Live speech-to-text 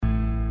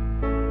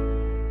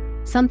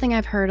Something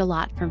I've heard a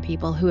lot from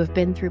people who have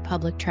been through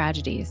public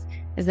tragedies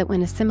is that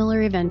when a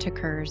similar event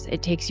occurs,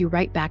 it takes you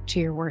right back to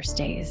your worst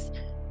days.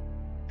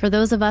 For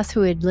those of us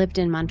who had lived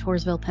in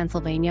Montoursville,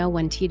 Pennsylvania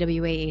when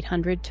TWA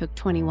 800 took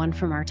 21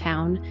 from our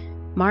town,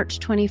 March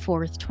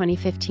 24th,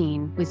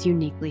 2015 was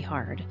uniquely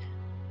hard.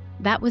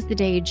 That was the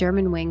day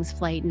Germanwings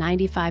Flight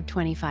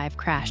 9525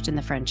 crashed in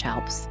the French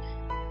Alps.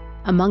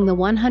 Among the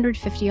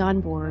 150 on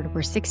board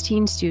were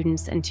 16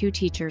 students and 2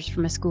 teachers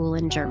from a school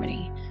in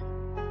Germany.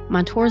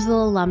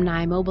 Montoursville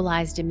alumni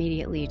mobilized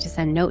immediately to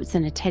send notes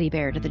and a teddy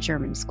bear to the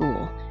German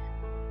school.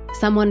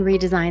 Someone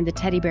redesigned the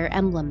teddy bear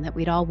emblem that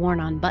we'd all worn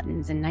on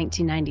buttons in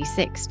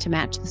 1996 to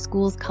match the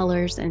school's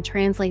colors and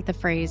translate the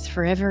phrase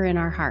 "forever in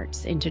our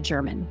hearts" into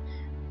German.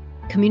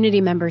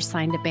 Community members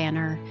signed a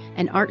banner,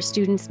 and art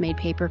students made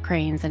paper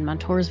cranes and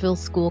Montoursville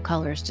school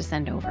colors to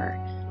send over.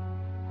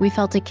 We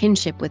felt a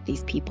kinship with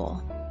these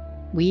people.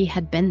 We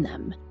had been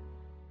them.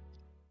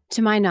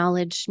 To my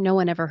knowledge, no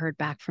one ever heard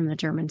back from the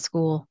German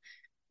school.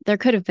 There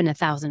could have been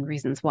 1,000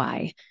 reasons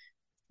why.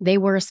 They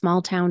were a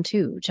small town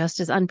too, just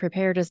as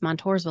unprepared as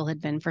Montoursville had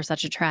been for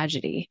such a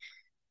tragedy.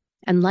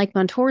 And like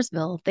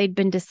Montoursville, they'd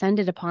been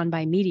descended upon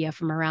by media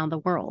from around the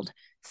world,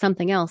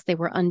 something else they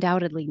were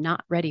undoubtedly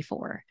not ready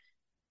for.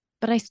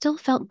 But I still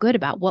felt good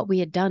about what we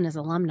had done as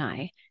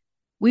alumni.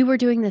 We were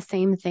doing the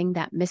same thing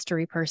that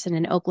mystery person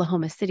in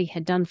Oklahoma City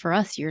had done for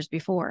us years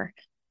before,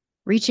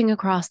 reaching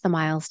across the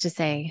miles to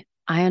say,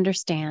 "I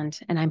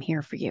understand and I'm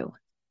here for you."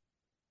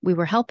 We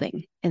were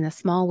helping in the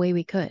small way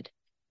we could.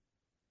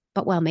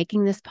 But while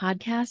making this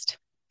podcast,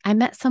 I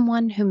met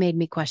someone who made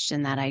me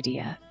question that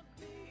idea.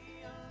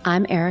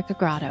 I'm Erica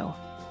Grotto.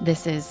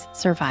 This is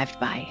Survived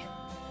By.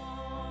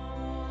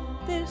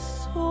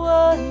 This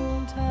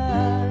one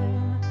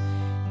time,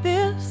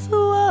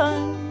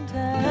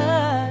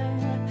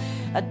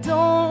 I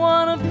don't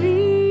want to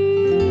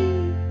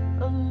be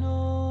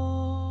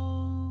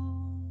alone.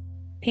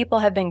 People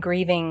have been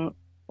grieving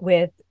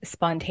with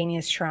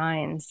spontaneous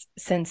shrines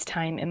since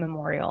time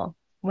immemorial.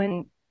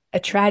 When a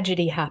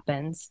tragedy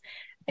happens,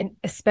 and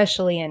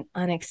especially an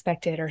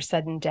unexpected or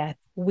sudden death,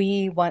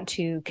 we want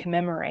to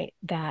commemorate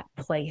that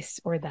place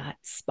or that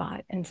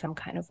spot in some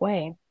kind of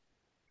way.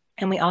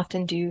 And we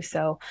often do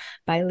so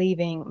by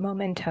leaving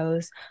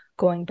mementos,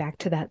 going back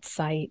to that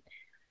site,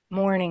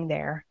 mourning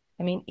there.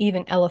 I mean,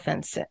 even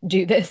elephants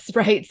do this,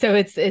 right? So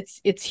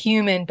it's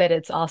human, but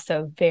it's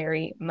also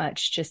very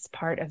much just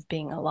part of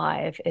being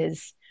alive,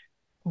 is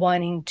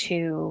wanting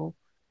to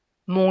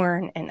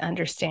mourn and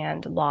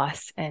understand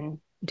loss and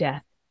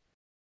death.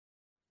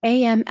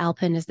 A.M.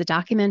 Alpin is the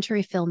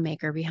documentary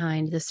filmmaker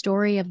behind The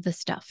Story of the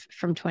Stuff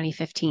from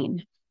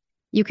 2015.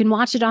 You can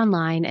watch it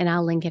online, and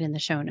I'll link it in the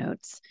show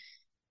notes.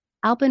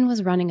 Alpin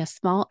was running a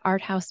small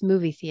art house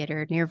movie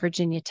theater near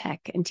Virginia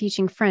Tech and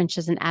teaching French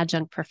as an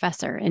adjunct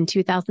professor in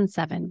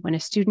 2007 when a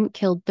student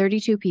killed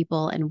 32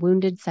 people and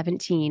wounded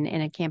 17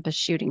 in a campus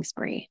shooting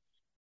spree.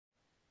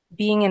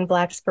 Being in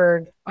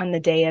Blacksburg on the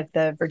day of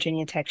the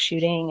Virginia Tech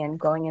shooting and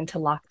going into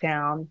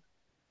lockdown,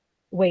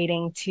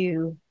 waiting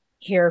to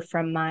hear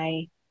from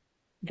my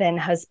then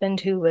husband,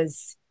 who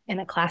was in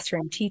a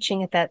classroom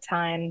teaching at that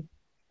time,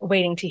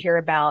 waiting to hear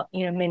about,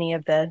 many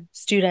of the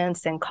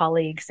students and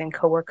colleagues and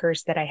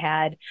coworkers that I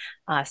had,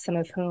 some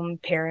of whom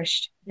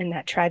perished in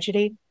that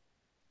tragedy.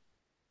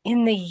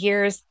 In the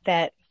years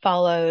that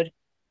followed,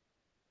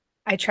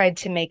 I tried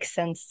to make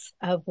sense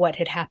of what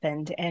had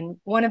happened. And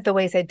one of the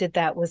ways I did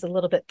that was a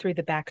little bit through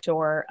the back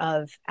door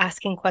of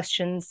asking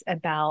questions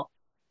about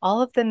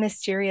all of the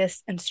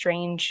mysterious and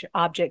strange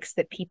objects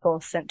that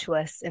people sent to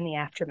us in the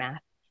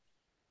aftermath.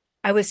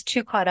 I was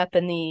too caught up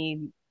in the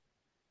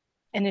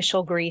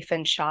initial grief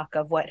and shock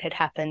of what had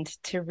happened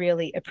to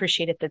really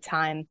appreciate at the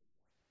time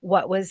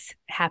what was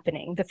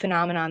happening, the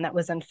phenomenon that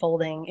was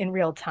unfolding in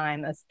real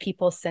time of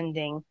people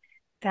sending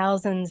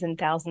thousands and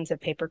thousands of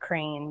paper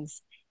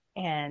cranes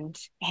and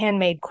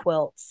handmade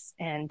quilts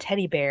and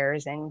teddy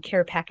bears and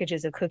care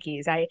packages of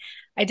cookies. I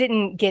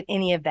didn't get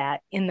any of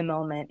that in the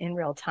moment in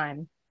real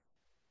time.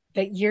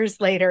 But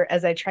years later,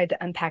 as I tried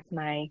to unpack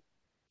my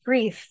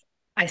grief,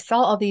 I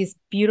saw all these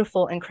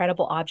beautiful,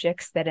 incredible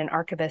objects that an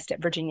archivist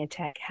at Virginia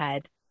Tech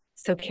had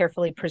so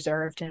carefully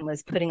preserved and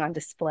was putting on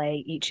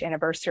display each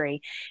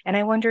anniversary. And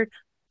I wondered,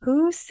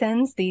 who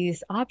sends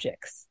these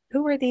objects?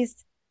 Who are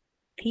these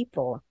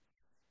people?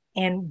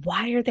 And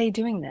why are they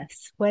doing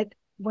this? What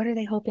are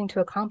they hoping to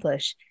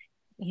accomplish?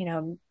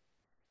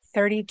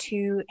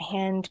 32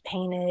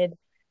 hand-painted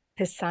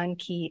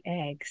Pisanki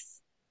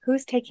eggs.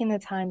 Who's taking the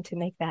time to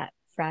make that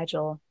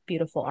fragile,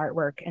 beautiful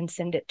artwork and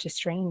send it to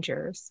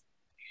strangers?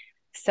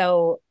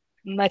 So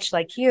much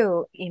like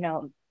you,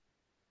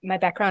 my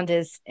background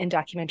is in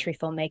documentary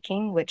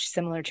filmmaking, which,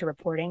 similar to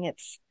reporting,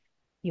 it's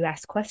you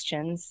ask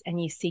questions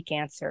and you seek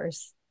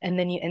answers, and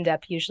then you end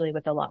up usually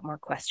with a lot more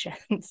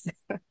questions.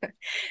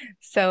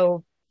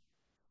 So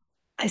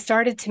I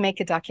started to make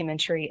a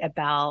documentary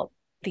about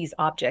these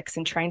objects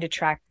and trying to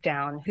track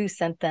down who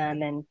sent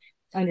them and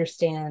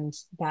understand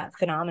that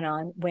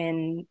phenomenon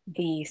when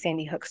the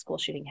Sandy Hook school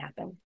shooting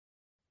happened.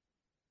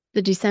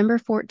 The December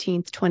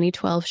 14th,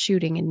 2012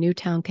 shooting in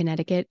Newtown,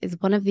 Connecticut is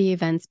one of the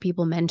events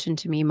people mention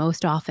to me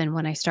most often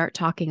when I start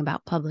talking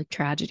about public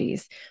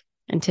tragedies.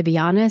 And to be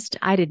honest,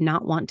 I did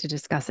not want to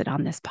discuss it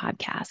on this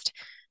podcast.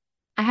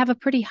 I have a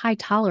pretty high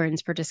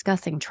tolerance for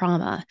discussing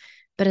trauma,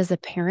 but as a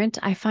parent,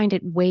 I find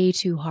it way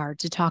too hard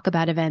to talk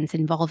about events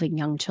involving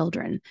young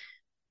children.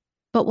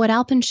 But what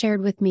Alpin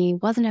shared with me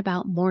wasn't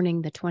about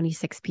mourning the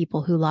 26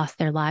 people who lost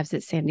their lives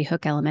at Sandy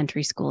Hook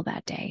Elementary School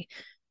that day.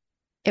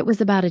 It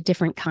was about a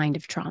different kind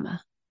of trauma.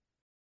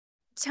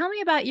 Tell me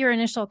about your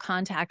initial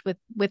contact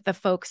with the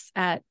folks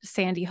at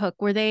Sandy Hook.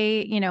 Were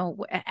they,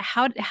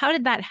 how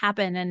did that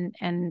happen,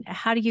 and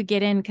how do you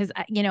get in? Because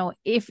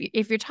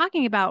if you're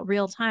talking about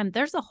real time,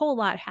 there's a whole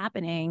lot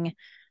happening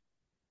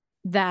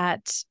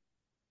that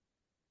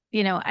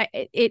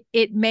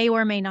it may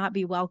or may not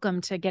be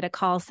welcome to get a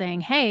call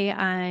saying, "Hey,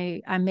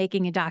 I'm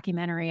making a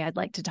documentary. I'd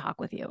like to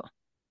talk with you."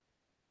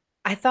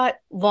 I thought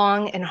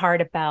long and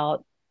hard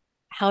about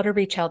how to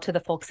reach out to the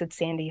folks at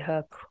Sandy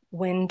Hook,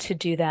 when to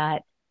do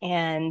that.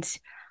 And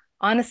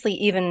honestly,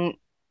 even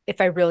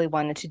if I really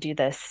wanted to do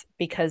this,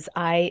 because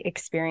I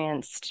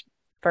experienced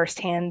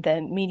firsthand the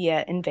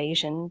media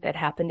invasion that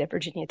happened at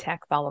Virginia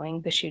Tech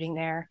following the shooting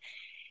there,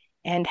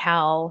 and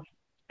how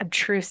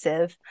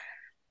obtrusive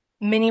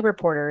many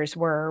reporters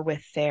were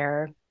with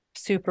their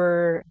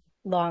super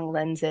long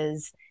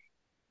lenses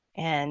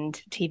and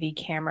TV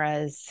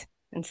cameras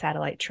and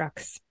satellite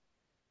trucks.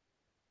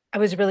 I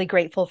was really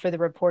grateful for the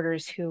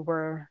reporters who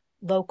were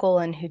local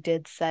and who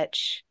did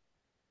such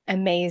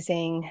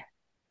amazing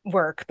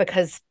work,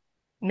 because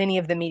many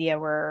of the media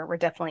were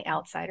definitely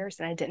outsiders,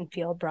 and I didn't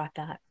feel brought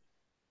that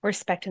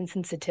respect and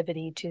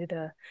sensitivity to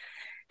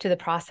the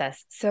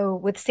process. So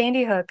with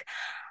Sandy Hook,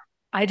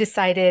 I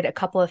decided a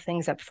couple of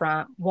things up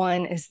front.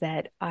 One is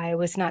that I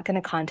was not going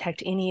to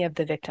contact any of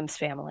the victims'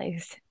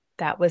 families.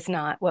 That was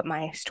not what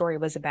my story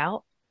was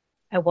about.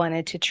 I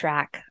wanted to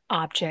track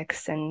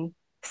objects and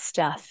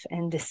stuff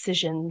and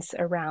decisions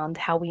around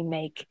how we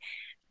make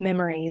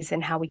memories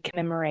and how we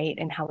commemorate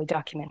and how we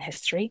document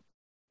history.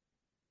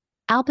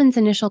 Alpin's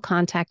initial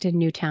contact in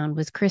Newtown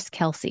was Chris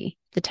Kelsey,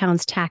 the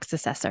town's tax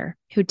assessor,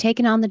 who'd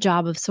taken on the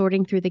job of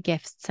sorting through the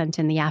gifts sent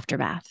in the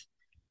aftermath.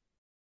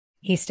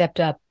 He stepped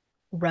up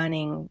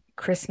running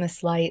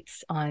Christmas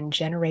lights on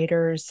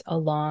generators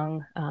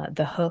along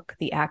the Hook,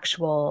 the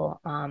actual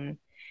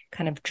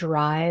kind of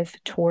drive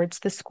towards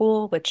the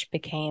school, which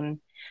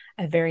became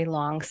a very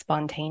long,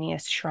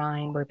 spontaneous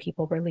shrine where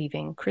people were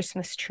leaving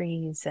Christmas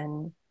trees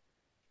and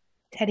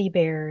teddy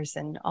bears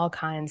and all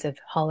kinds of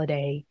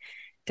holiday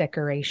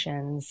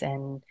decorations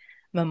and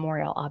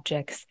memorial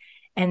objects.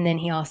 And then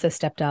he also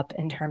stepped up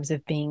in terms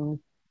of being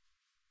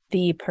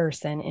the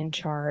person in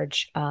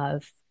charge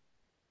of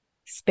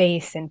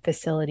space and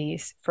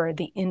facilities for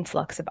the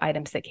influx of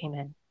items that came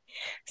in.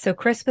 So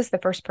Chris was the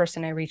first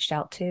person I reached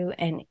out to,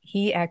 and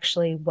he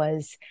actually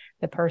was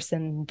the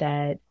person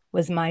that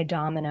was my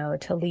domino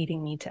to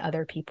leading me to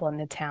other people in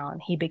the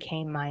town. He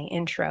became my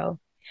intro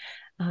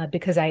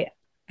because I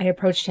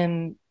approached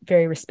him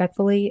very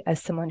respectfully as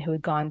someone who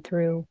had gone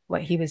through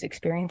what he was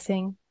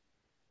experiencing.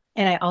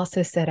 And I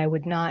also said I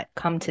would not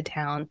come to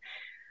town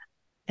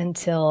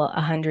until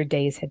 100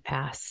 days had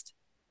passed.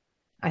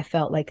 I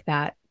felt like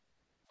that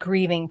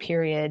grieving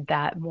period,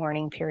 that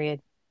mourning period,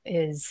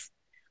 is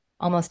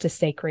almost a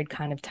sacred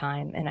kind of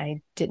time. And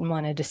I didn't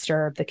want to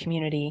disturb the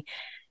community.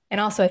 And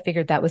also I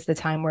figured that was the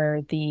time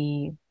where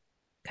the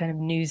kind of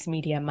news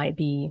media might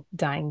be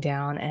dying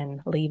down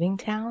and leaving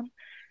town.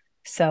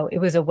 So it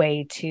was a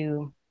way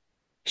to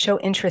show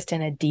interest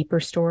in a deeper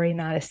story,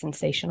 not a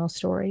sensational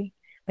story,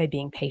 by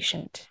being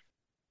patient.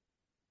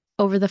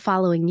 Over the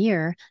following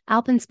year,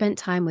 Alpin spent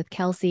time with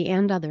Kelsey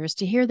and others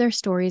to hear their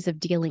stories of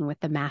dealing with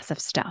the massive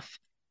stuff.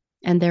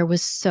 And there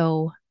was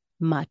so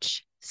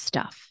much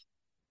stuff.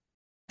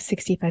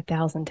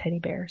 65,000 teddy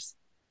bears.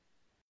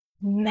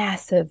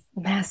 Massive,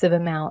 massive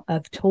amount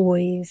of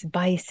toys,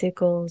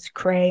 bicycles,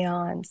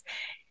 crayons.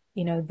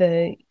 You know,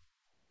 the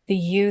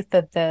youth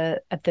of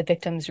the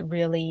victims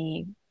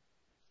really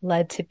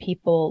led to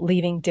people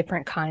leaving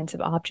different kinds of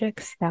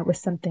objects. That was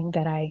something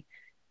that I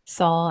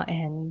saw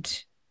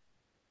and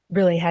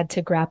really had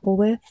to grapple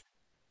with.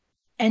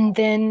 And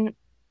then,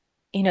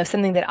 you know,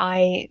 something that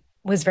I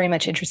was very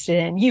much interested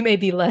in, you may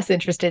be less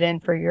interested in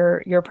for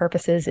your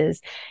purposes,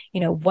 is, you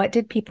know, what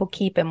did people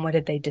keep and what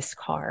did they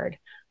discard?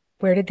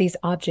 Where did these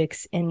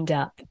objects end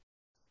up?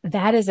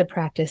 That is a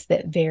practice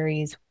that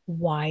varies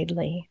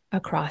widely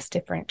across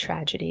different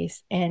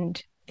tragedies.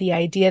 And the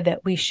idea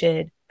that we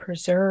should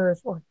preserve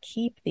or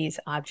keep these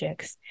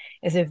objects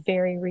is a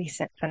very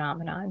recent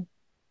phenomenon.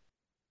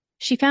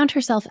 She found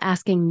herself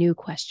asking new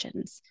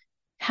questions.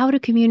 How do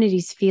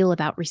communities feel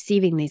about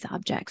receiving these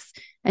objects?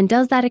 And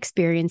does that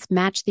experience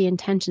match the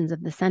intentions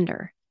of the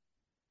sender?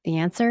 The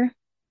answer?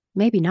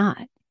 Maybe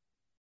not.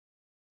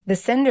 The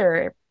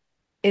sender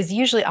is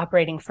usually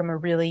operating from a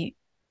really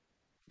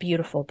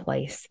beautiful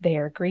place. They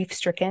are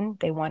grief-stricken.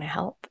 They want to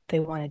help. They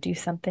want to do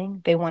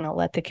something. They want to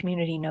let the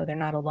community know they're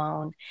not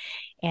alone.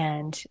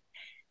 And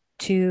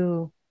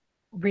to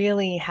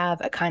really have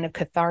a kind of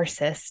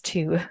catharsis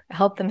to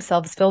help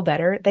themselves feel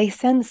better, they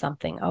send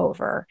something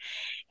over.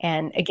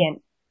 And again,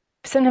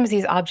 sometimes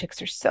these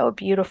objects are so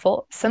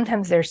beautiful.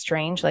 Sometimes they're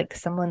strange, like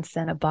someone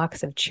sent a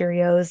box of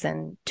Cheerios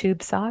and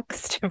tube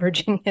socks to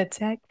Virginia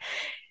Tech.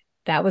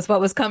 That was what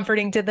was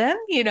comforting to them,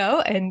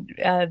 and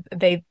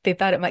they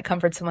thought it might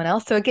comfort someone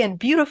else. So again,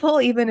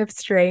 beautiful, even if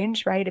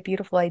strange, right? A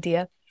beautiful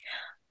idea.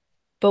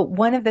 But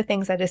one of the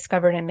things I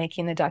discovered in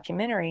making the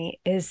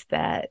documentary is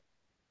that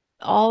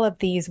all of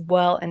these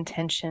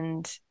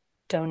well-intentioned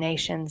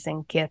donations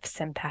and gifts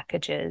and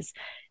packages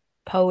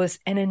pose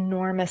an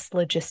enormous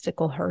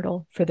logistical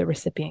hurdle for the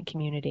recipient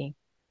community.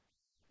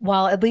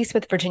 While at least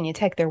with Virginia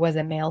Tech, there was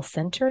a mail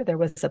center, there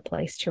was a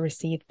place to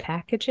receive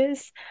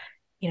packages,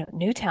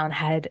 Newtown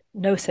had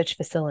no such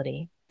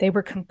facility. They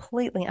were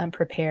completely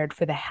unprepared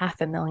for the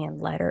 500,000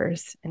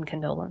 letters and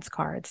condolence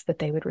cards that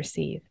they would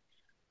receive.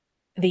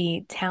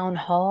 The town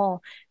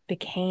hall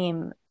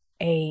became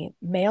a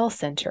mail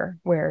center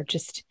where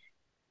just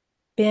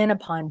bin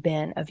upon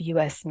bin of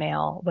U.S.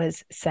 mail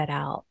was set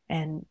out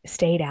and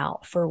stayed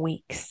out for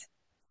weeks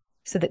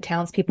so that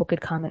townspeople could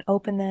come and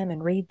open them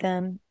and read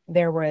them.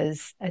 There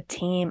was a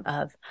team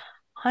of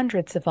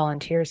hundreds of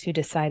volunteers who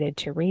decided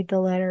to read the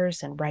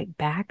letters and write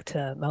back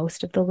to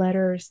most of the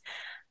letters.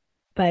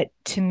 But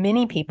to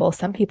many people,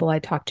 some people I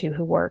talked to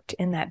who worked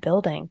in that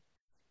building,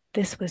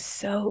 this was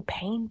so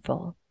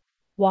painful.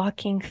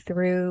 Walking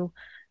through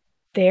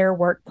their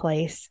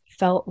workplace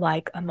felt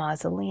like a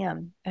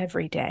mausoleum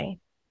every day,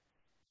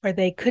 where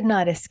they could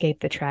not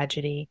escape the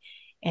tragedy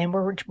and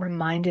were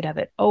reminded of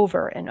it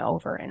over and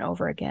over and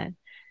over again.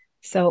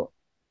 So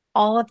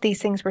all of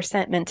these things were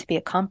meant to be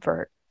a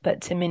comfort,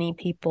 but to many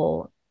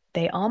people,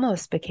 they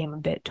almost became a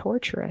bit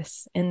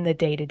torturous in the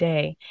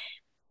day-to-day.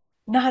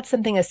 Not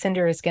something a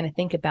sender is going to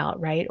think about,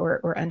 right,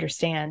 or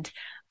understand,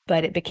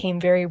 but it became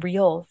very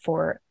real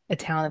for a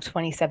town of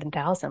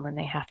 27,000 when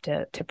they have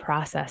to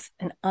process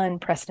an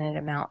unprecedented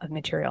amount of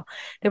material.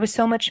 There was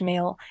so much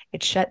mail,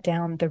 it shut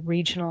down the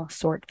regional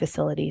sort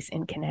facilities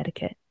in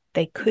Connecticut.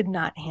 They could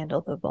not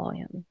handle the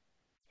volume.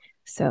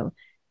 So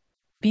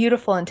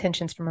beautiful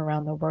intentions from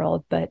around the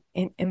world, but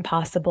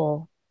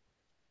impossible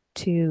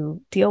to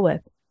deal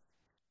with.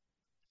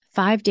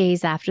 5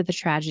 days after the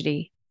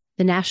tragedy,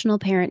 the National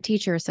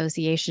Parent-Teacher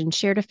Association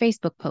shared a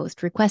Facebook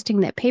post requesting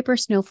that paper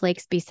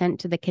snowflakes be sent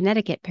to the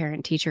Connecticut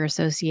Parent-Teacher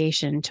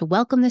Association to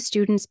welcome the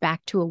students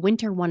back to a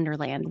winter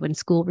wonderland when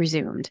school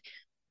resumed.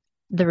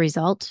 The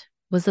result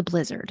was a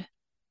blizzard.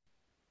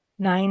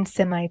 9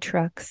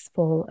 semi-trucks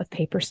full of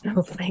paper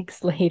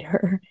snowflakes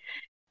later,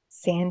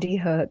 Sandy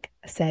Hook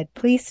said,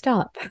 please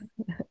stop.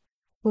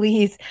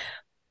 please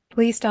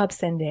stop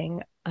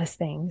sending us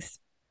things,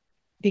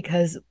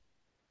 because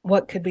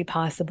what could we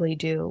possibly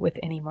do with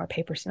any more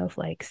paper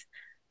snowflakes?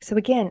 So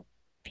again,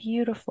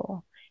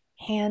 beautiful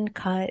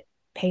hand-cut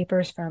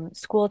papers from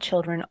school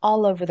children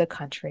all over the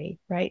country,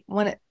 right?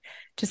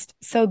 Just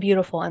so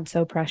beautiful and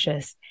so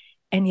precious,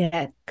 and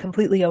yet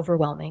completely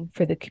overwhelming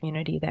for the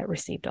community that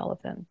received all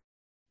of them.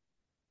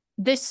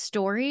 This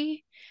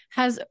story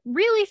has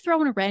really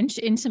thrown a wrench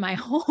into my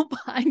whole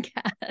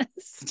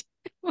podcast.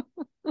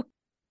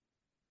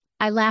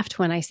 I laughed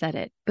when I said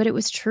it, but it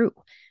was true.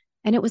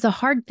 And it was a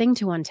hard thing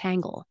to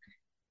untangle.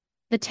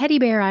 The teddy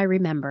bear I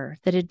remember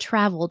that had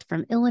traveled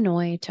from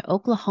Illinois to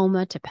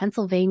Oklahoma to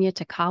Pennsylvania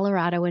to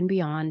Colorado and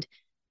beyond,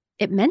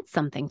 it meant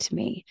something to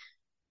me.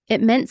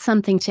 It meant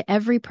something to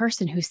every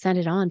person who sent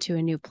it on to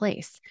a new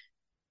place.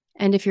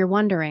 And if you're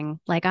wondering,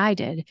 like I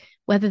did,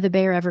 whether the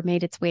bear ever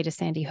made its way to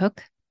Sandy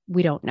Hook,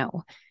 we don't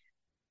know.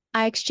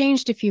 I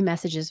exchanged a few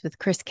messages with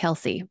Chris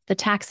Kelsey, the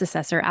tax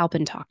assessor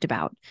Alpin talked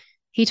about.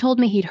 He told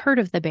me he'd heard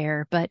of the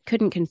bear, but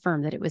couldn't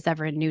confirm that it was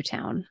ever in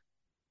Newtown.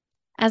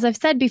 As I've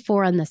said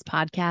before on this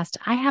podcast,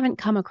 I haven't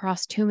come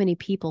across too many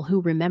people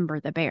who remember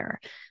the bear,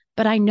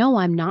 but I know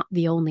I'm not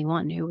the only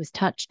one who was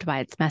touched by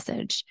its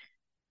message.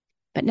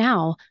 But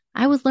now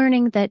I was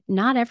learning that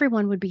not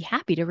everyone would be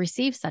happy to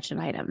receive such an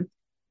item,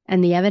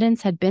 and the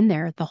evidence had been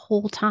there the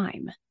whole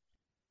time.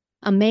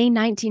 A May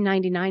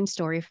 1999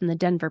 story from the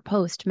Denver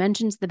Post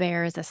mentions the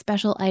bear as a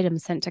special item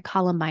sent to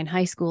Columbine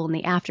High School in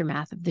the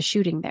aftermath of the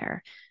shooting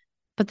there.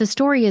 But the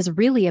story is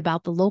really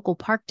about the local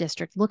park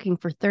district looking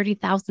for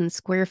 30,000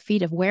 square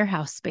feet of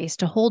warehouse space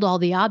to hold all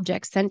the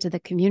objects sent to the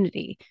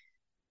community.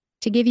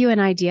 To give you an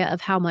idea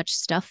of how much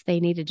stuff they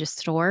needed to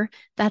store,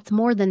 that's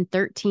more than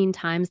 13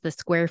 times the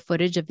square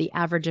footage of the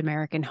average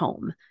American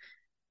home.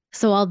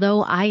 So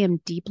although I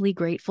am deeply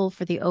grateful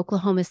for the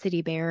Oklahoma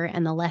City Bear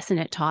and the lesson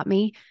it taught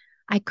me,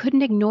 I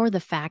couldn't ignore the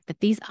fact that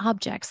these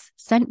objects,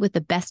 sent with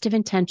the best of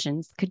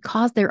intentions, could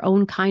cause their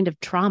own kind of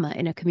trauma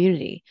in a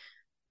community.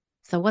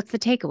 So what's the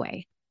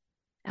takeaway?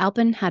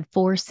 Alpin had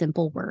 4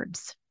 simple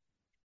words.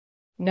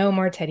 No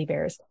more teddy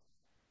bears.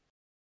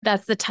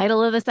 That's the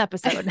title of this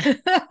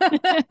episode.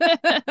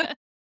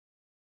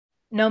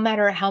 No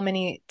matter how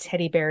many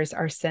teddy bears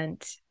are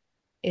sent,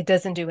 it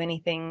doesn't do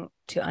anything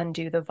to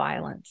undo the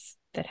violence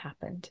that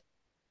happened.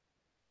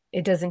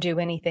 It doesn't do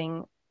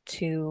anything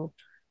to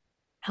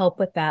help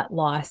with that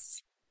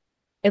loss,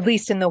 at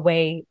least in the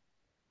way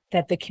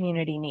that the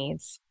community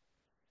needs.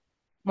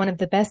 One of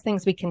the best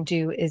things we can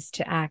do is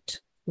to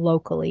act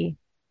locally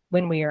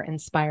when we are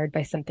inspired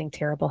by something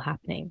terrible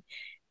happening.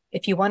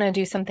 If you want to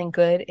do something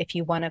good, if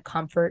you want to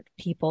comfort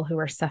people who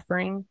are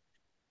suffering,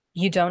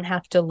 you don't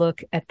have to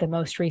look at the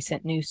most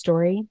recent news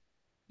story.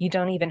 You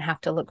don't even have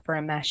to look for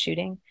a mass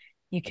shooting.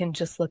 You can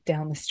just look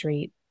down the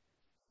street.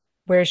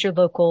 Where's your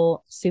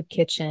local soup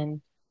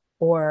kitchen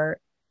or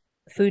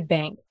food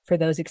bank for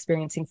those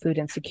experiencing food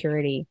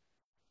insecurity?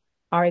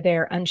 Are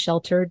there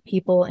unsheltered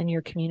people in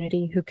your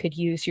community who could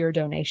use your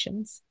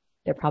donations?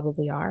 There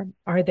probably are.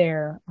 Are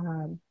there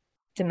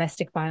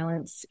domestic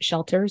violence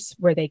shelters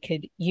where they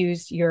could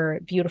use your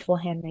beautiful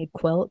handmade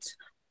quilt,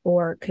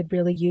 or could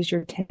really use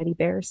your teddy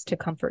bears to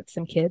comfort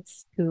some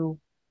kids who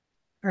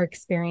are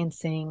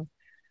experiencing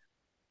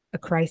a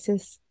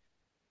crisis?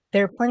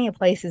 There are plenty of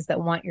places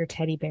that want your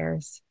teddy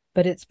bears,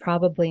 but it's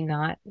probably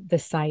not the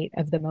site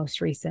of the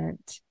most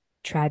recent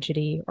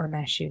tragedy or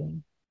mass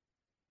shooting.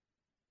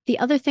 The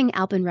other thing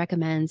Alpin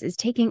recommends is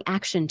taking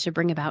action to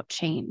bring about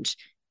change.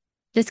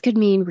 This could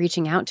mean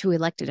reaching out to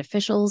elected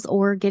officials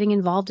or getting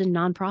involved in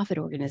nonprofit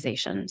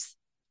organizations.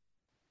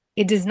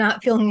 It does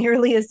not feel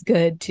nearly as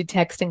good to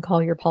text and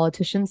call your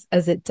politicians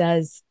as it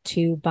does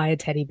to buy a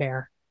teddy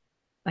bear.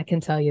 I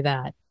can tell you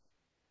that.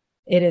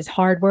 It is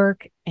hard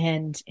work,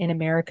 and in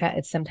America,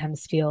 it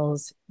sometimes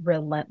feels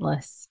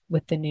relentless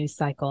with the news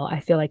cycle. I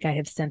feel like I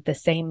have sent the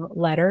same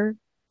letter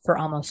for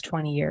almost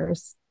 20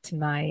 years to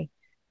my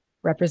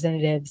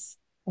representatives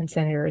and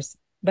senators,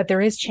 but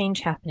there is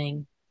change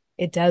happening.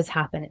 It does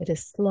happen. It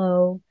is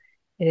slow,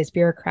 it is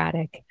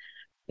bureaucratic,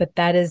 but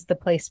that is the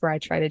place where I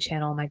try to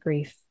channel my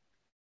grief,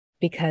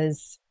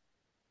 because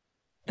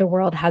the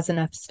world has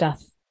enough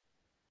stuff.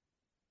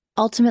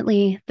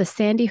 Ultimately, the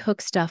Sandy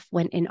Hook stuff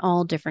went in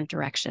all different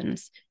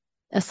directions.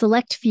 A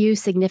select few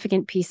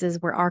significant pieces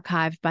were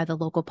archived by the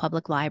local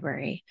public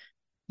library.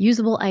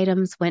 Usable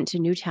items went to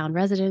Newtown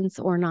residents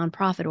or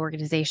nonprofit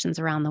organizations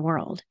around the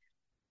world.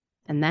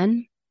 And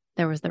then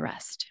there was the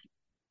rest.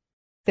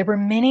 There were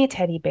many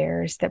teddy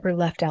bears that were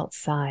left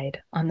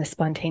outside on the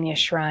spontaneous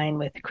shrine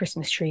with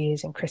Christmas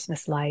trees and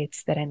Christmas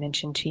lights that I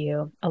mentioned to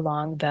you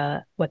along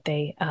the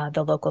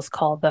locals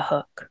call the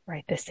Hook,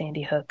 right? The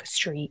Sandy Hook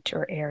street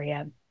or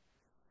area.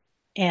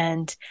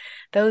 And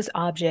those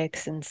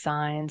objects and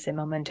signs and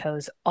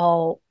mementos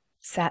all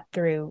sat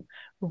through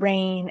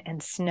rain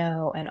and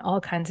snow and all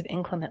kinds of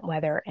inclement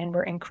weather and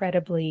were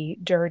incredibly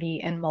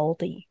dirty and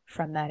moldy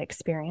from that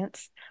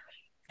experience.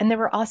 And there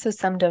were also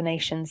some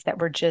donations that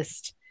were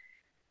just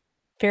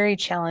very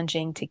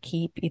challenging to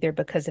keep, either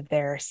because of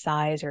their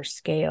size or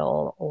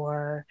scale,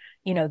 or,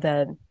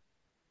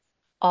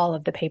 all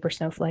of the paper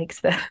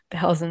snowflakes, the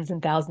thousands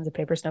and thousands of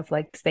paper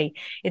snowflakes, it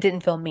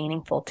didn't feel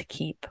meaningful to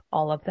keep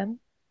all of them.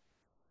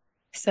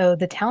 So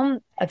the town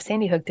of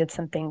Sandy Hook did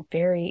something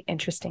very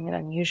interesting and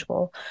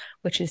unusual,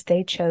 which is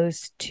they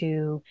chose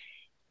to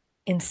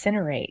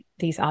incinerate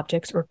these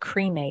objects, or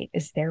cremate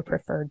is their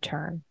preferred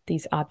term,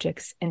 these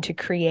objects, and to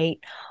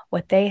create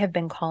what they have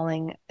been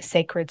calling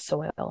sacred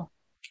soil.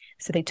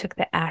 So they took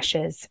the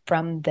ashes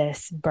from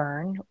this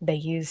burn. They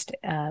used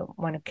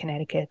one of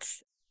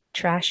Connecticut's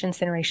trash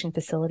incineration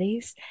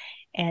facilities,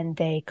 and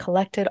they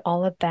collected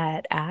all of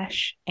that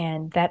ash.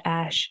 And that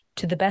ash,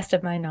 to the best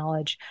of my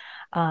knowledge,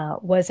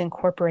 was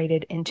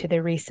incorporated into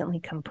the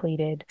recently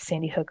completed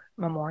Sandy Hook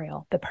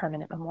Memorial, the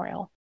permanent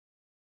memorial.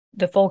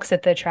 The folks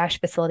at the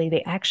trash facility,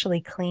 they actually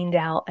cleaned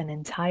out an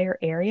entire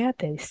area.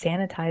 They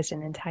sanitized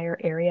an entire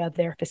area of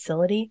their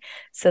facility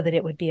so that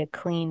it would be a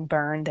clean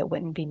burn that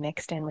wouldn't be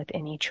mixed in with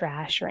any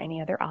trash or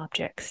any other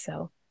objects.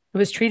 So it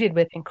was treated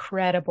with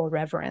incredible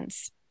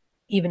reverence,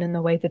 even in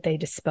the way that they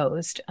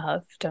disposed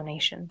of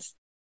donations.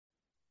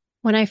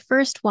 When I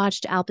first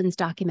watched Alpin's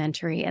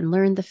documentary and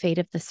learned the fate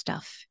of the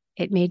stuff,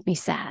 it made me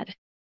sad.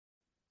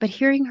 But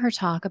hearing her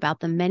talk about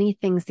the many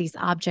things these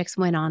objects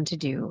went on to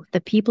do, the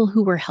people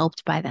who were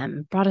helped by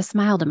them, brought a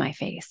smile to my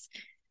face.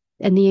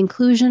 And the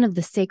inclusion of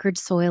the sacred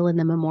soil in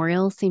the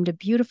memorial seemed a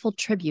beautiful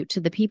tribute to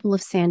the people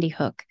of Sandy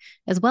Hook,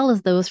 as well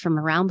as those from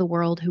around the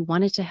world who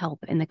wanted to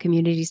help in the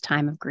community's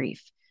time of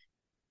grief.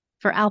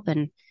 For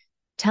Alpin,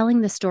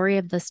 telling the story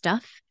of the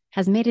stuff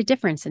has made a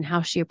difference in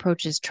how she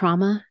approaches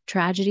trauma,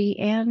 tragedy,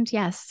 and,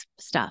 yes,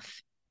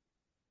 stuff.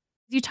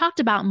 You talked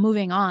about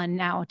moving on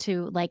now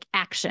to like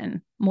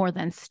action more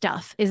than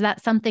stuff. Is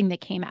that something that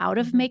came out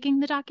of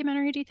making the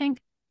documentary, do you think?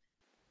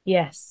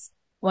 Yes,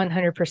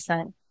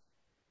 100%.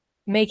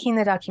 Making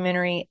the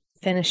documentary,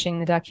 finishing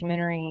the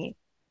documentary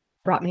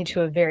brought me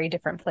to a very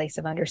different place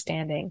of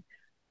understanding.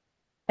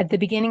 At the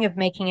beginning of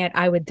making it,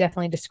 I would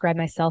definitely describe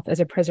myself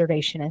as a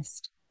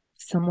preservationist,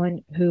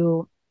 someone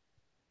who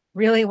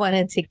really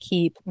wanted to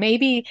keep,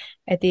 maybe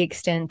at the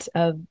extent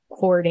of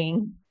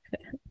hoarding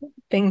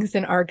things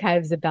in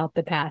archives about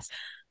the past.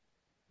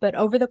 But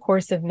over the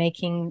course of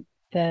making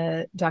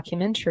the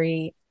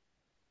documentary,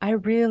 I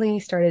really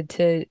started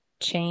to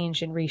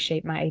change and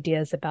reshape my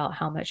ideas about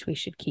how much we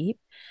should keep.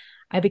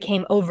 I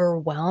became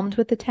overwhelmed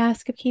with the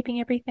task of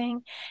keeping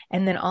everything.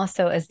 And then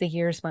also as the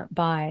years went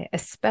by,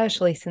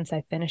 especially since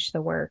I finished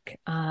the work,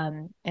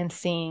 and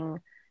seeing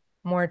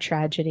more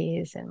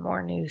tragedies and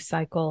more news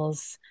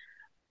cycles.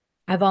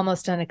 I've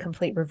almost done a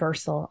complete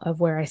reversal of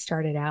where I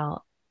started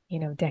out,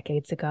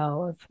 decades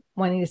ago, of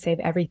wanting to save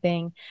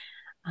everything.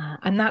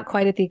 I'm not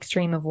quite at the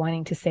extreme of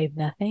wanting to save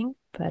nothing,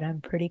 but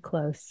I'm pretty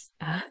close.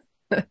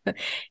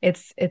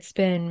 It's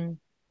been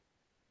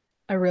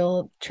a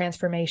real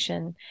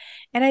transformation.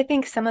 And I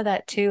think some of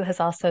that too has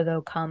also,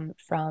 though, come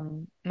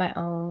from my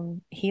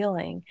own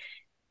healing.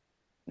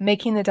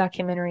 Making the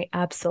documentary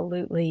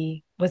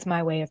absolutely was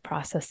my way of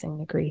processing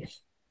the grief.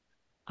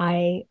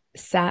 I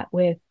sat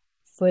with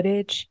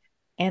footage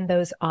and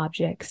those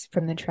objects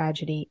from the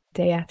tragedy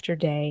day after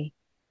day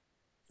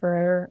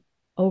for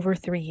over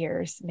 3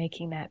 years,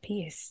 making that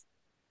piece.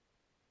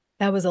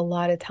 That was a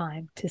lot of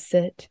time to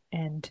sit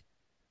and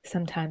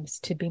sometimes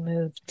to be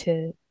moved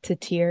to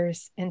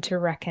tears and to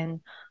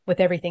reckon with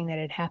everything that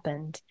had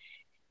happened.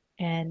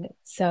 And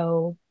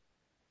so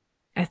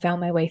I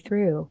found my way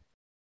through.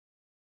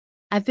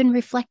 I've been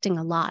reflecting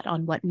a lot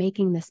on what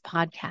making this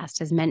podcast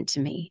has meant to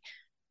me.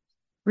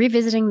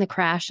 Revisiting the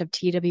crash of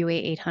TWA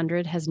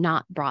 800 has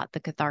not brought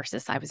the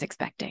catharsis I was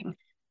expecting.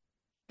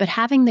 But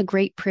having the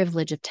great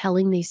privilege of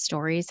telling these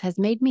stories has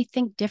made me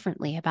think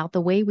differently about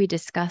the way we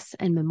discuss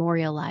and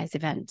memorialize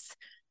events.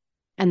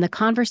 And the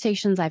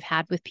conversations I've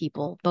had with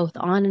people, both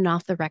on and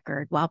off the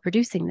record, while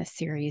producing this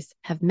series,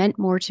 have meant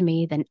more to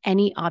me than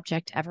any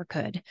object ever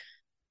could.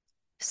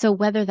 So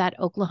whether that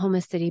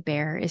Oklahoma City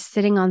bear is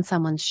sitting on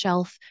someone's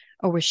shelf,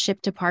 or was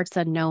shipped to parts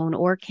unknown,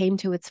 or came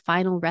to its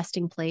final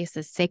resting place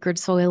as sacred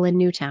soil in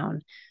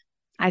Newtown,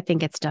 I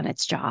think it's done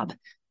its job.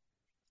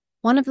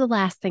 One of the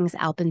last things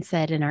Alpin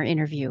said in our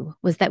interview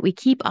was that we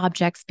keep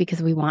objects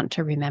because we want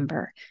to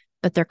remember,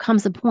 but there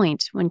comes a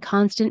point when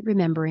constant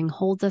remembering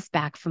holds us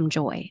back from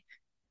joy.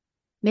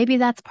 Maybe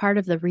that's part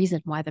of the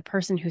reason why the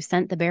person who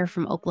sent the bear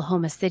from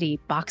Oklahoma City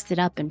boxed it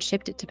up and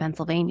shipped it to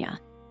Pennsylvania.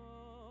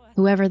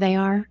 Whoever they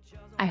are,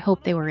 I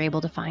hope they were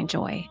able to find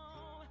joy.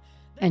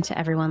 And to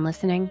everyone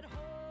listening,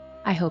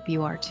 I hope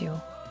you are too.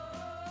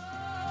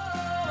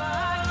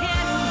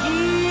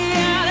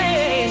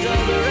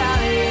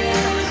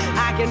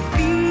 I can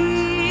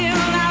feel,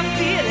 I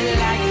feel it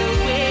like the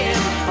wind.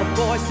 A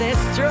voice is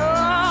strong.